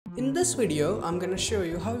In this video, I'm gonna show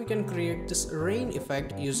you how you can create this rain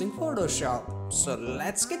effect using Photoshop. So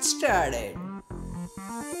let's get started.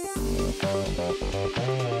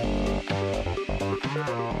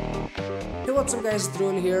 Hey, what's up guys,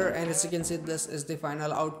 Dhruv here, and as you can see, this is the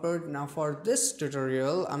final output. Now for this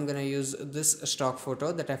tutorial, I'm gonna use this stock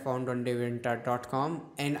photo that I found on deviantart.com,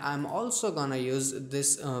 and I'm also gonna use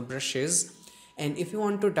this brushes. And if you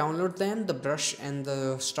want to download them, the brush and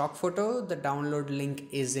the stock photo, the download link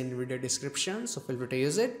is in video description, so feel free to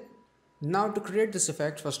use it. Now to create this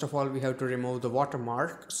effect, first of all we have to remove the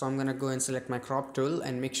watermark. So I'm gonna go and select my crop tool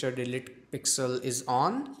and make sure delete pixel is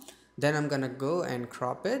on. Then I'm gonna go and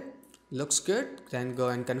crop it. Looks good, then go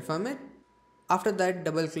and confirm it. After that,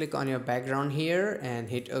 double click on your background here and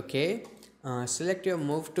hit OK. Select your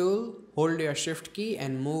move tool, hold your shift key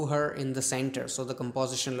and move her in the center so the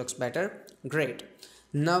composition looks better. Great.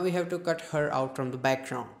 Now we have to cut her out from the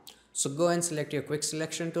background. So go and select your quick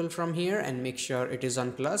selection tool from here and make sure it is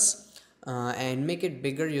on plus, and make it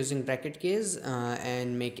bigger using bracket keys,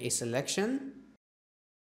 and make a selection.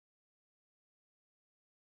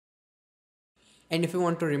 And if you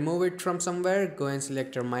want to remove it from somewhere, go and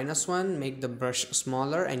select your -1, make the brush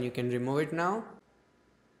smaller and you can remove it now.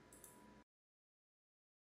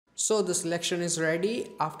 So the selection is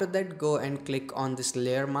ready. After that, go and click on this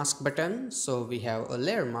layer mask button. So we have a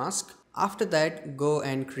layer mask. After that, go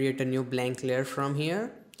and create a new blank layer from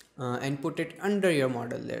here, and put it under your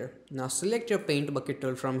model layer. Now select your paint bucket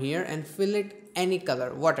tool from here and fill it any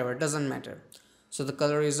color, whatever, doesn't matter. So the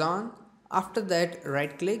color is on. After that,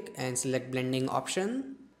 right click and select blending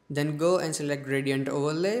option. Then go and select gradient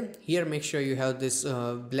overlay. Here make sure you have this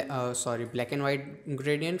black and white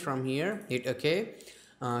gradient from here. Hit OK.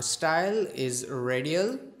 Style is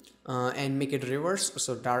radial, and make it reverse,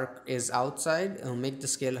 so dark is outside. Make the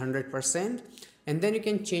scale 100%, and then you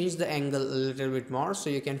can change the angle a little bit more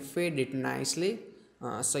so you can fade it nicely.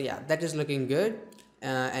 So yeah, that is looking good,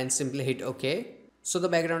 and simply hit OK. So the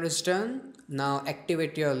background is done. Now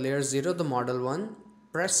activate your layer 0, the model one,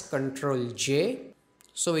 press Ctrl J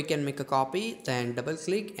so we can make a copy, then double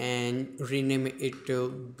click and rename it to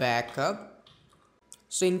backup.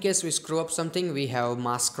 So in case we screw up something, we have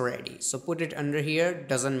mask ready. So put it under here,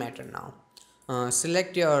 doesn't matter now.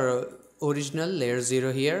 Select your original layer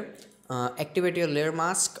 0 here, activate your layer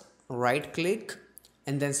mask, right click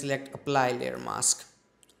and then select apply layer mask.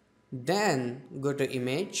 Then go to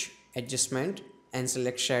image, adjustment and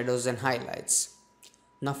select shadows and highlights.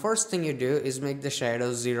 Now first thing you do is make the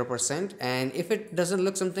shadows 0%, and if it doesn't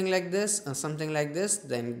look something like this,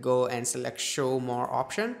 then go and select show more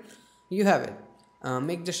option. You have it.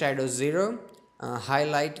 Make the shadow 0,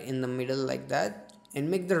 highlight in the middle like that,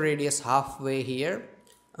 and make the radius halfway here,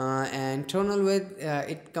 and tonal width,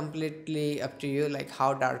 it completely up to you, like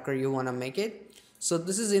how darker you want to make it. So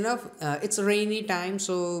this is enough. It's a rainy time,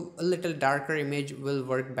 so a little darker image will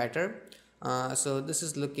work better. So this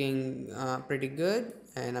is looking pretty good,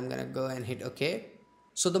 and I'm gonna go and hit OK.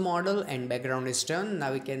 So the model and background is done.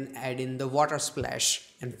 Now we can add in the water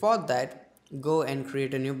splash, and for that go and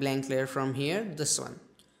create a new blank layer from here, this one.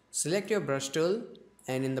 Select your brush tool,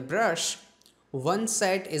 and in the brush, one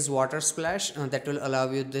set is water splash, that will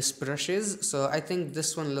allow you this brushes. So I think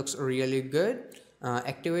this one looks really good.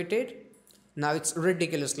 Activate it. Now it's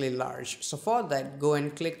ridiculously large, so for that go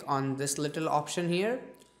and click on this little option here.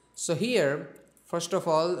 So here, first of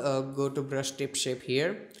all, go to brush tip shape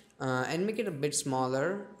here, and make it a bit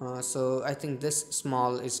smaller. So I think this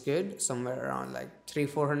small is good, somewhere around like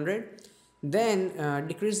 300-400. Then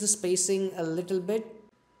decrease the spacing a little bit,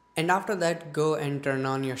 and after that go and turn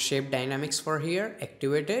on your shape dynamics for here,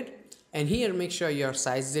 activate it, and here make sure your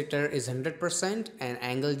size jitter is 100% and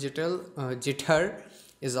angle jitter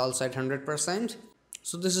is also at 100%.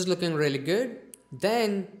 So this is looking really good.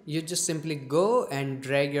 Then you just simply go and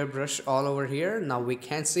drag your brush all over here. Now we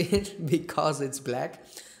can't see it because it's black,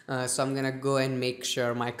 so I'm gonna go and make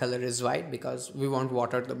sure my color is white because we want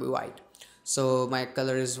water to be white. So my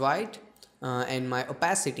color is white, and my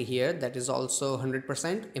opacity here, that is also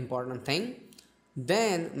 100%, important thing.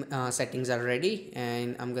 Then settings are ready,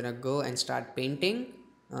 and I'm gonna go and start painting,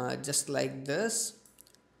 just like this,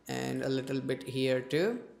 and a little bit here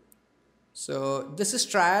too. So this is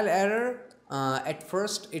trial error. At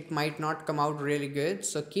first it might not come out really good,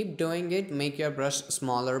 so keep doing it. Make your brush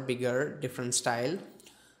smaller, bigger, different style.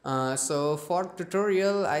 So for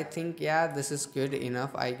tutorial, I think yeah, this is good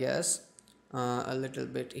enough, I guess. A little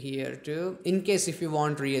bit here too, in case if you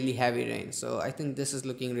want really heavy rain. So I think this is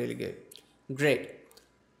looking really good. Great.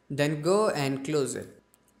 Then go and close it.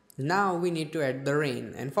 Now we need to add the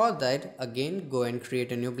rain, and for that again go and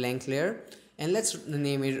create a new blank layer, and let's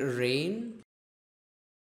name it rain.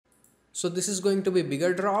 So this is going to be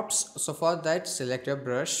bigger drops. So for that, select your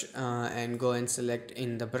brush and go and select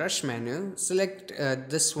in the brush menu. Select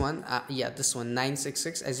this one, this one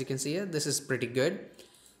 966. As you can see here, this is pretty good.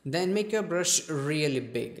 Then make your brush really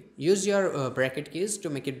big. Use your bracket keys to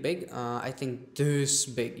make it big. I think this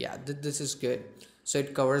big, yeah, this is good. So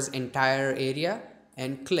it covers entire area,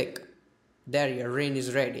 and click. There, your rain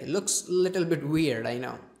is ready. Looks a little bit weird, I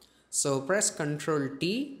know. So press Ctrl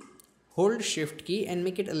T, hold Shift key and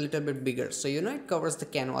make it a little bit bigger. So you know it covers the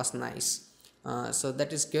canvas nice. So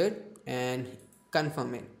that is good, and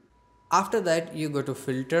confirm it. After that, you go to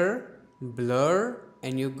filter, blur,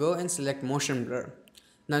 and you go and select motion blur.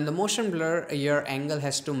 Now in the motion blur, your angle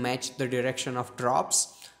has to match the direction of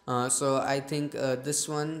drops. So I think this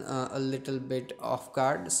one a little bit off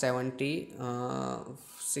guard, 70,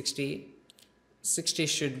 60, 60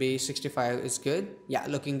 should be 65 is good. Yeah,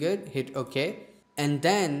 looking good. Hit OK. And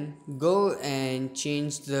then go and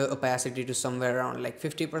change the opacity to somewhere around like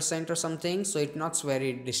 50% or something, so it's not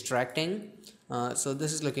very distracting. So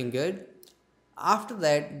this is looking good. After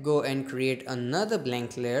that, go and create another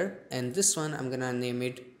blank layer, and this one I'm gonna name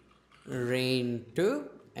it rain 2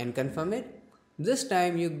 and confirm it. This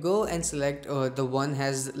time you go and select the one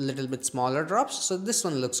has little bit smaller drops, so this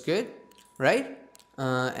one looks good, right?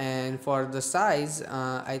 And for the size,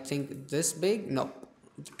 I think this big, nope,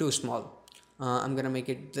 too small. I'm gonna make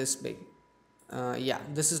it this big. Yeah,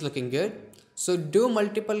 this is looking good. So do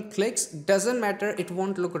multiple clicks, doesn't matter, it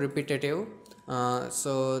won't look repetitive.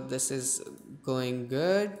 So this is going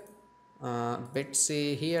good,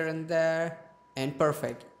 bitsy here and there, and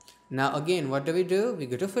perfect. Now again, what do? We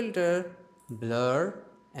go to filter, blur,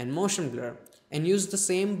 and motion blur, and use the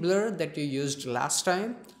same blur that you used last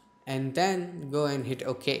time, and then go and hit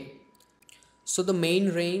OK. So the main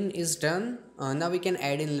rain is done. Now we can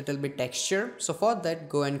add in a little bit texture. So for that,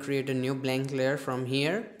 go and create a new blank layer from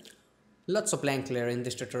here. Lots of blank layer in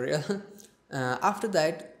this tutorial. After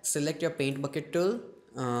that, select your paint bucket tool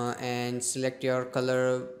and select your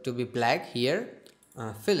color to be black here.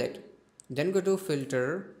 Fill it. Then go to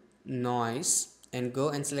filter, noise, and go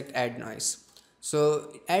and select add noise.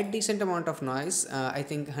 So add decent amount of noise. I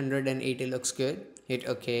think 180 looks good. Hit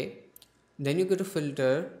OK. Then you go to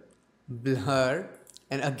filter, blur,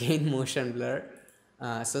 and again motion blur.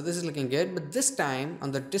 So this is looking good, but this time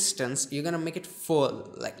on the distance you're gonna make it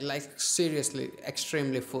full, like seriously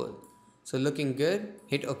extremely full. So looking good.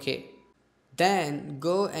 Hit OK. Then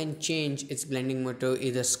go and change its blending mode to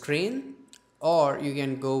either screen, or you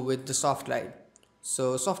can go with the soft light.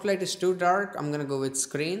 So soft light is too dark, I'm gonna go with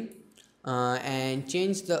screen, and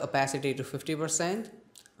change the opacity to 50%.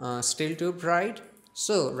 Still too bright,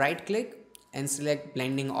 so right click and select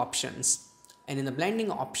blending options, and in the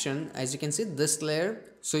blending option, as you can see this layer,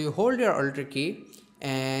 so you hold your Alt key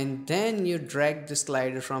and then you drag the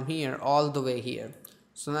slider from here all the way here.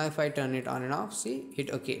 So now if I turn it on and off, see,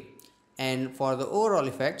 hit OK. And for the overall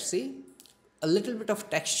effect, see, a little bit of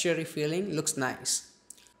texture feeling, looks nice.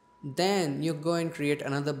 Then you go and create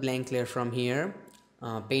another blank layer from here,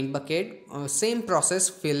 paint bucket, same process,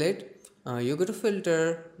 fill it. You go to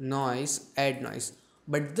filter, noise, add noise,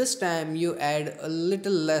 but this time you add a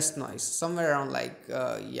little less noise, somewhere around like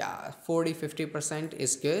 40-50%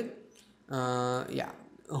 is good. Yeah,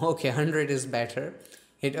 okay, 100 is better.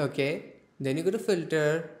 Hit OK. Then you go to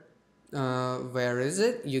filter, where is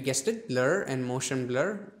it? You guessed it, blur and motion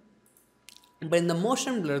blur. But in the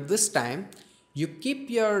motion blur this time, you keep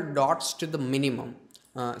your dots to the minimum.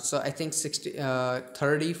 So I think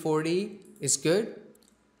 30-40 is good.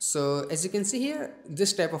 So as you can see here,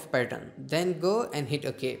 this type of pattern. Then go and hit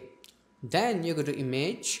OK. Then you go to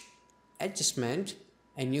image, adjustment,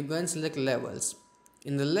 and you go and select levels.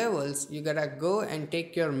 In the levels, you gotta go and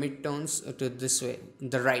take your midtones to this way,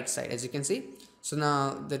 the right side, as you can see. So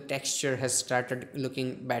now the texture has started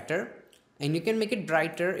looking better, and you can make it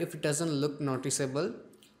brighter if it doesn't look noticeable.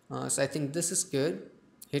 So I think this is good.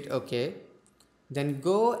 Hit OK. Then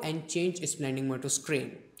go and change its blending mode to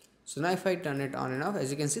screen. So now if I turn it on and off, as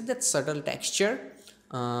you can see that subtle texture.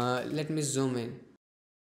 Let me zoom in.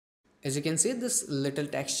 As you can see this little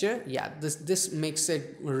texture, yeah, this makes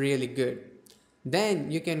it really good. Then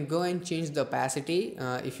you can go and change the opacity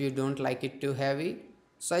if you don't like it too heavy.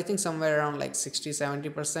 So I think somewhere around like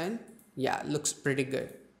 60-70%. Yeah, looks pretty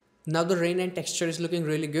good. Now the rain and texture is looking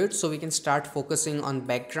really good, so we can start focusing on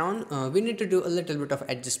background. We need to do a little bit of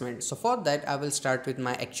adjustment. So for that, I will start with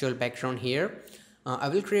my actual background here. I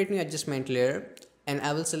will create new adjustment layer, and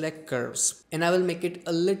I will select curves, and I will make it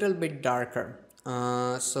a little bit darker.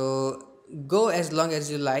 So go as long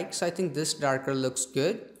as you like. So I think this darker looks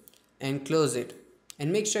good, and close it,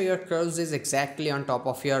 and make sure your curves is exactly on top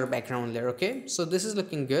of your background layer. Okay, so this is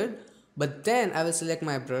looking good. But then I will select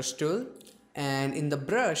my brush tool, and in the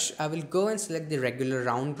brush I will go and select the regular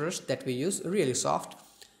round brush that we use, really soft,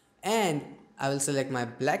 and I will select my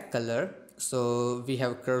black color. So we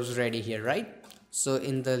have curves ready here, right? So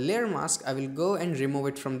in the layer mask I will go and remove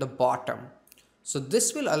it from the bottom. So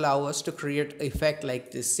this will allow us to create an effect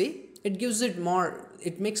like this. See, it gives it more,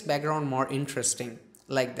 it makes background more interesting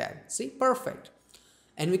like that. See, perfect.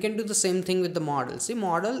 And we can do the same thing with the model. See,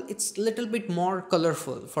 model, it's little bit more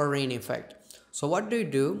colorful for rain effect. So what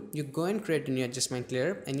do? You go and create a new adjustment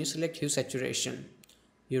layer and you select hue saturation.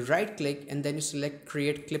 You right click and then you select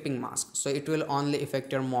create clipping mask. So it will only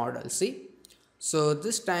affect your model. See, so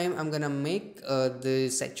this time I'm gonna make the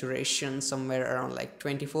saturation somewhere around like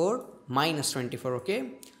 24 minus 24.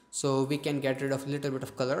 Okay, so we can get rid of a little bit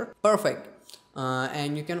of color. Perfect.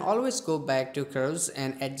 And you can always go back to curves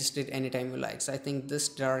and adjust it anytime you like. So I think this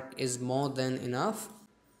dark is more than enough,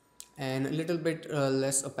 and a little bit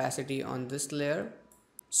less opacity on this layer.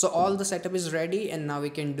 So all the setup is ready, and now we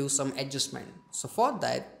can do some adjustment. So for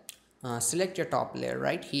that, select your top layer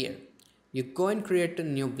right here. You go and create a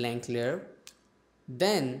new blank layer.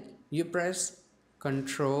 Then you press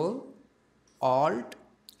Ctrl, Alt,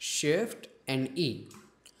 Shift and E.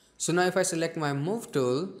 So now if I select my move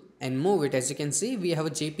tool and move it, as you can see, we have a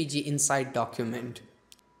JPG inside document.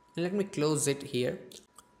 And let me close it here.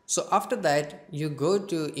 So after that, you go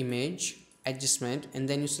to image, adjustment, and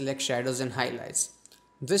then you select shadows and highlights.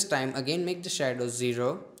 This time again make the shadow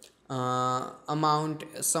 0, amount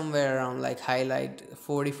somewhere around like highlight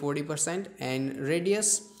 40%, and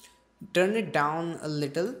radius turn it down a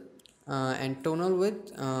little, and tonal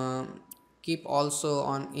width keep also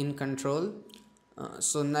on in control.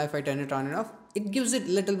 So now if I turn it on and off, it gives it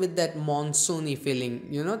little bit that monsoony feeling,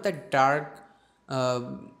 you know, that dark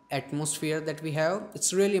atmosphere that we have.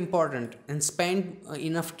 It's really important, and spend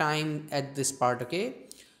enough time at this part. Okay,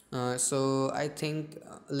 so I think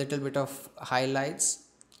a little bit of highlights,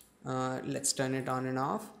 let's turn it on and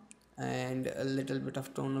off, and a little bit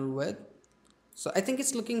of tonal width. So I think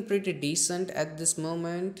it's looking pretty decent at this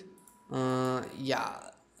moment. Yeah,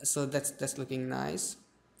 so that's looking nice.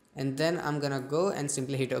 And then I'm gonna go and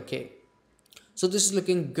simply hit OK. So this is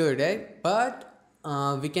looking good, eh? But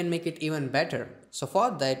we can make it even better. So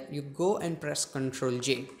for that, you go and press Ctrl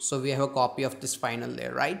J. So we have a copy of this final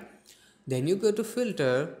layer, right? Then you go to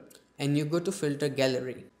filter and you go to filter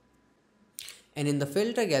gallery. And in the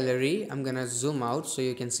filter gallery, I'm gonna zoom out so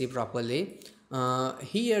you can see properly.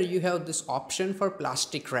 Here you have this option for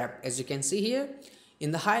plastic wrap. As you can see here,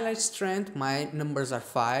 in the highlight strength, my numbers are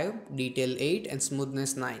 5, detail 8 and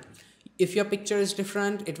smoothness 9. If your picture is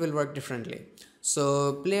different, it will work differently.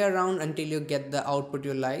 So play around until you get the output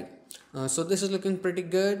you like. So this is looking pretty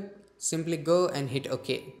good. Simply go and hit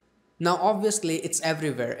OK. Now obviously it's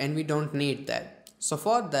everywhere and we don't need that. So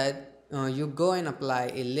for that, you go and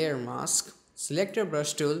apply a layer mask. Select your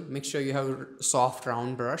brush tool, make sure you have a soft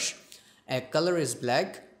round brush. Color is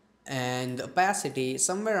black, and opacity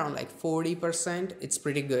somewhere around like 40%. It's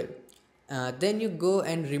pretty good. Then you go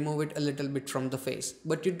and remove it a little bit from the face,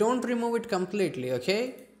 but you don't remove it completely.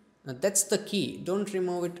 Okay, that's the key. Don't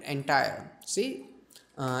remove it entire. See,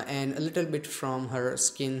 and a little bit from her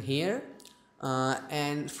skin here,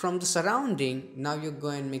 and from the surrounding. Now you go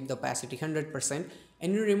and make the opacity 100%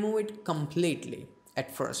 and you remove it completely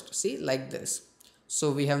at first. See, like this.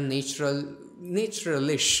 So we have naturalish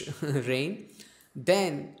rain.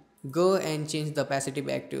 Then go and change the opacity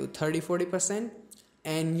back to 30-40%,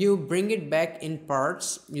 and you bring it back in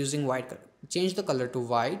parts using white color. Change the color to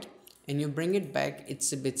white and you bring it back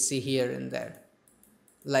itsy bitsy here and there,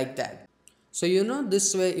 like that. So you know,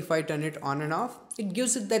 this way if I turn it on and off, it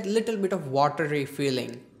gives it that little bit of watery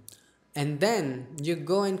feeling. And then you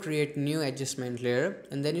go and create new adjustment layer,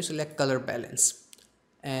 and then you select color balance.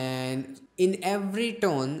 And in every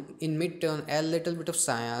tone, in mid-tone, add a little bit of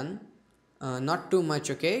cyan, not too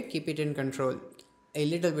much, okay, keep it in control. A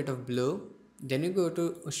little bit of blue, then you go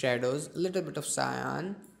to shadows, a little bit of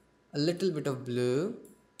cyan, a little bit of blue,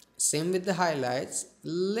 same with the highlights,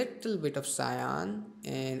 little bit of cyan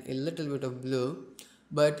and a little bit of blue,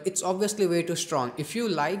 but it's obviously way too strong. If you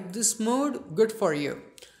like this mode, good for you.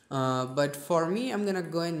 But for me, I'm gonna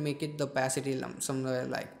go and make it the opacity somewhere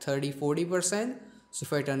like 30-40%. So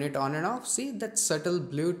if I turn it on and off, see that subtle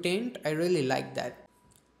blue tint, I really like that.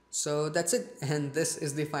 So that's it, and this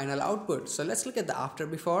is the final output. So let's look at the after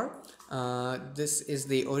before. This is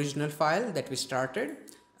the original file that we started,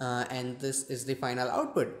 and this is the final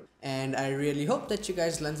output. And I really hope that you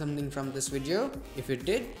guys learned something from this video. If you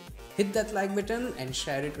did, hit that like button and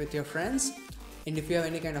share it with your friends. And if you have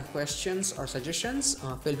any kind of questions or suggestions,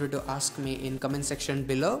 feel free to ask me in comment section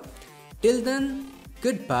below. Till then,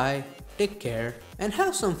 goodbye. Take care and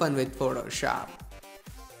have some fun with Photoshop.